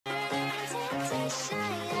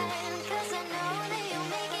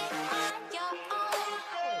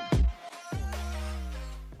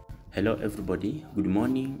Hello everybody, good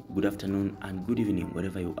morning, good afternoon and good evening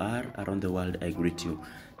wherever you are around the world. I greet you.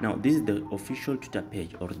 Now this is the official Twitter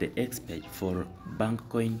page or the X page for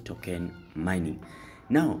BankCoin token mining.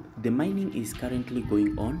 Now the mining is currently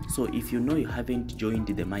going on, so if you know you haven't joined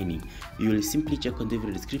the mining, you will simply check on the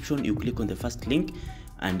video description, you click on the first link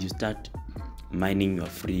and you start mining your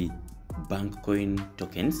free BankCoin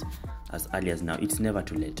tokens as early as now. It's never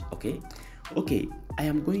too late. Okay, I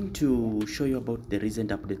am going to show you about the recent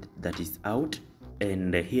update that is out,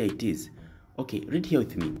 and here it is. Okay, read here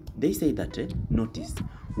with me. They say that notice,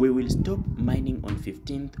 we will stop mining on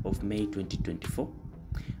 15th of May 2024.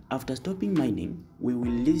 After stopping mining, we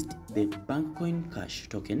will list the BankCoin Cash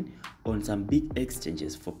token on some big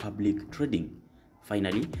exchanges for public trading.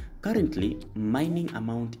 Finally, currently mining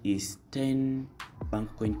amount is 10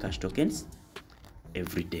 BankCoin Cash tokens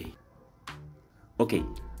every day. Okay,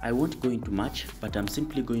 I won't go into much, but I'm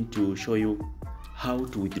simply going to show you how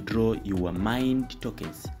to withdraw your mined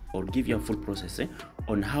tokens, or give you a full process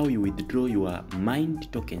on how you withdraw your mined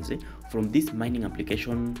tokens from this mining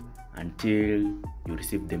application until you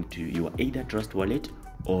receive them to your either Trust Wallet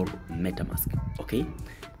or MetaMask. Okay,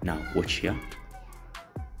 now watch here.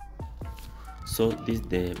 So this is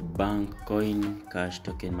the BankCoin Cash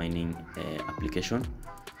token mining application.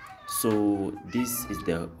 So this is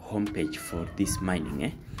the homepage for this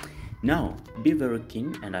mining. Now be very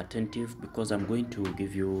keen and attentive, because I'm going to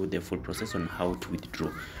give you the full process on how to withdraw.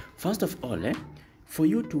 First of all, for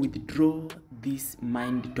you to withdraw these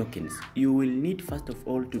mined tokens, you will need first of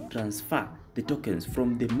all to transfer the tokens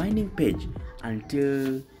from the mining page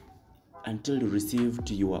until you receive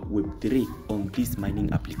to your Web3 on this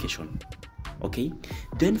mining application. Okay,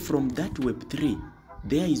 then from that Web3,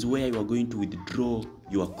 there is where you are going to withdraw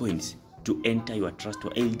your coins to enter your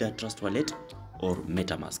either Trust Wallet or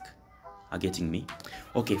MetaMask. Are getting me?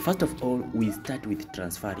 Okay, first of all, we start with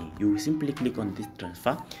transferring. You will simply click on this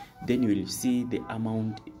transfer, then you will see the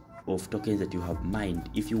amount of tokens that you have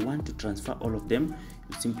mined. If you want to transfer all of them,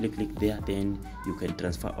 you simply click there, then you can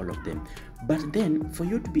transfer all of them. But then for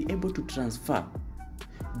you to be able to transfer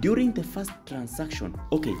during the first transaction,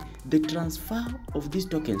 okay, the transfer of these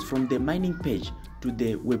tokens from the mining page to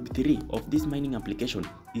the Web3 of this mining application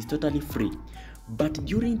is totally free. But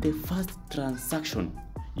during the first transaction,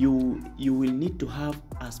 you will need to have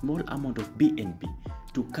a small amount of BNB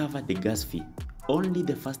to cover the gas fee. Only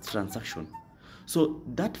the first transaction. So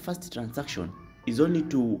that first transaction is only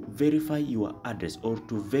to verify your address or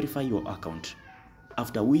to verify your account,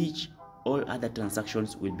 after which all other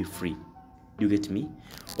transactions will be free. You get me?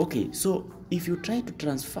 Okay, so if you try to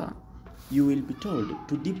transfer, you will be told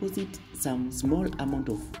to deposit some small amount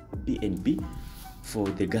of BNB for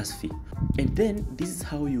the gas fee. And then this is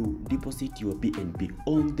how you deposit your BNB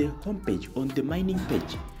on the homepage, on the mining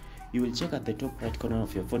page. You will check at the top right corner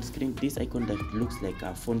of your phone screen this icon that looks like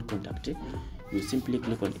a phone contact. You simply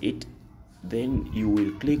click on it, then you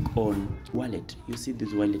will click on wallet. You see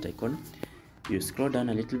this wallet icon. You scroll down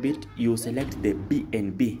a little bit, you select the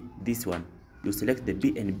BNB, this one. You select the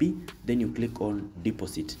BNB, then you click on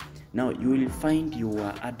deposit. Now you will find your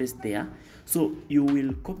address there, so you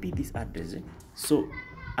will copy this address. So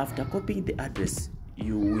after copying the address,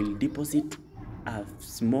 you will deposit a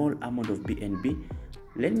small amount of BNB.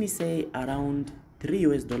 Let me say around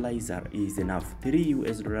 $3 is enough,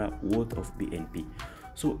 $3 worth of BNB.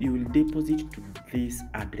 So you will deposit to this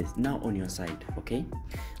address now on your side. Okay,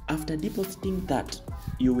 after depositing that,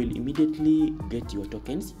 you will immediately get your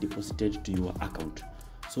tokens deposited to your account.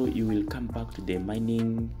 So you will come back to the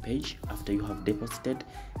mining page after you have deposited,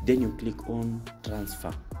 then you click on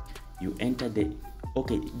transfer. You enter the,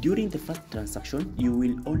 okay, during the first transaction you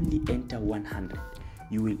will only enter 100.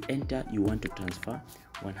 You will enter, you want to transfer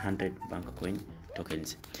 100 BankCoin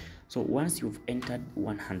tokens. So once you've entered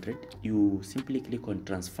 100, you simply click on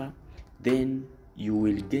transfer, then you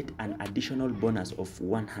will get an additional bonus of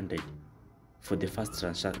 100 for the first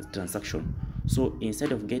transaction. So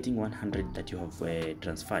instead of getting 100 that you have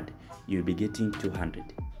transferred, you'll be getting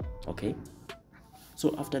 200. Okay,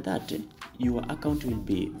 so after that, your account will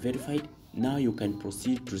be verified. Now you can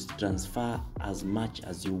proceed to transfer as much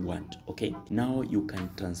as you want. Okay, now you can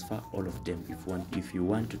transfer all of them if you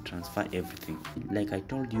want to transfer everything. Like I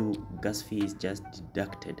told you, gas fee is just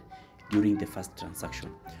deducted during the first transaction.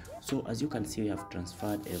 So as you can see, we have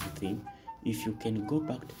transferred everything. If you can go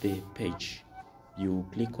back to the page, you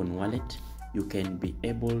click on wallet, you can be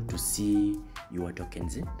able to see your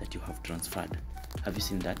tokens that you have transferred. Have you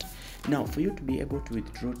seen that? Now, for you to be able to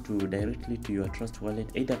withdraw directly to your Trust Wallet,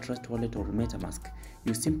 either Trust Wallet or MetaMask,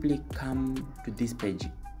 you simply come to this page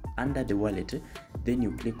under the wallet, then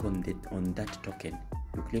you click on that token.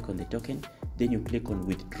 You click on the token, then you click on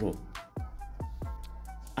withdraw.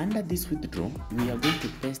 Under this withdraw, we are going to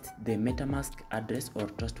paste the MetaMask address or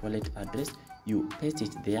Trust Wallet address. You paste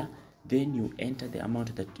it there, then you enter the amount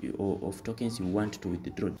of tokens you want to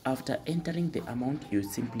withdraw. After entering the amount, you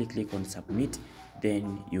simply click on submit,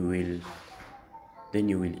 then you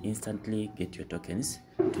will instantly get your tokens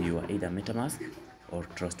to your either MetaMask or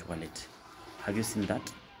Trust Wallet. Have you seen that?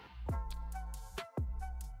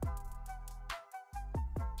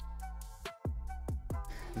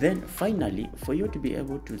 Then finally, for you to be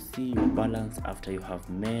able to see your balance after you have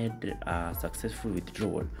made a successful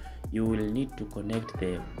withdrawal, you will need to connect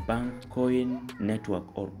the BankCoin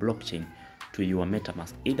network or blockchain to your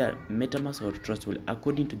MetaMask, either MetaMask or Trust Wallet,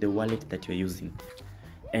 according to the wallet that you're using.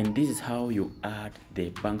 And this is how you add the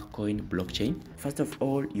BankCoin blockchain. First of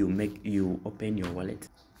all, you open your wallet.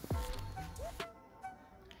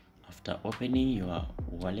 After opening your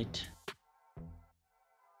wallet,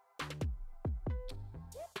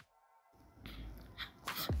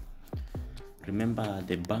 remember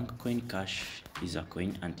the BankCoin Cash is a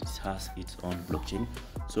coin and it has its own blockchain,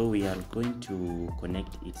 so we are going to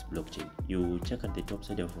connect its blockchain. You check at the top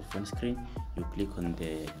side of your phone screen, you click on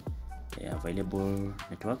the available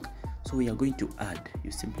network. So we are going to add.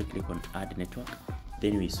 You simply click on add network,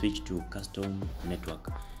 then we switch to custom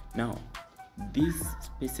network. Now these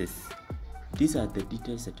spaces, these are the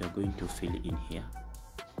details that you're going to fill in here.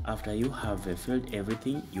 After you have filled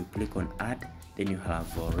everything, you click on add, then you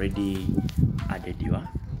have already added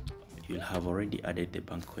the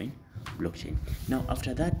BankCoin blockchain. Now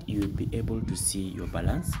after that, you will be able to see your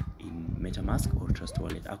balance in MetaMask or Trust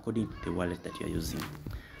Wallet according to the wallet that you're using.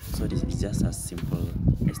 So this is just as simple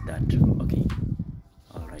as that. Okay,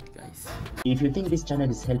 all right guys, if you think this channel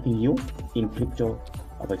is helping you in crypto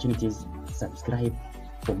opportunities, subscribe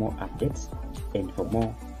for more updates and for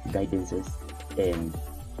more guidances and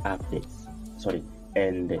updates.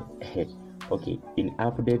 In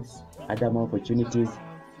updates, other more opportunities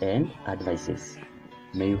and advices.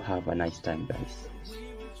 May you have a nice time, guys.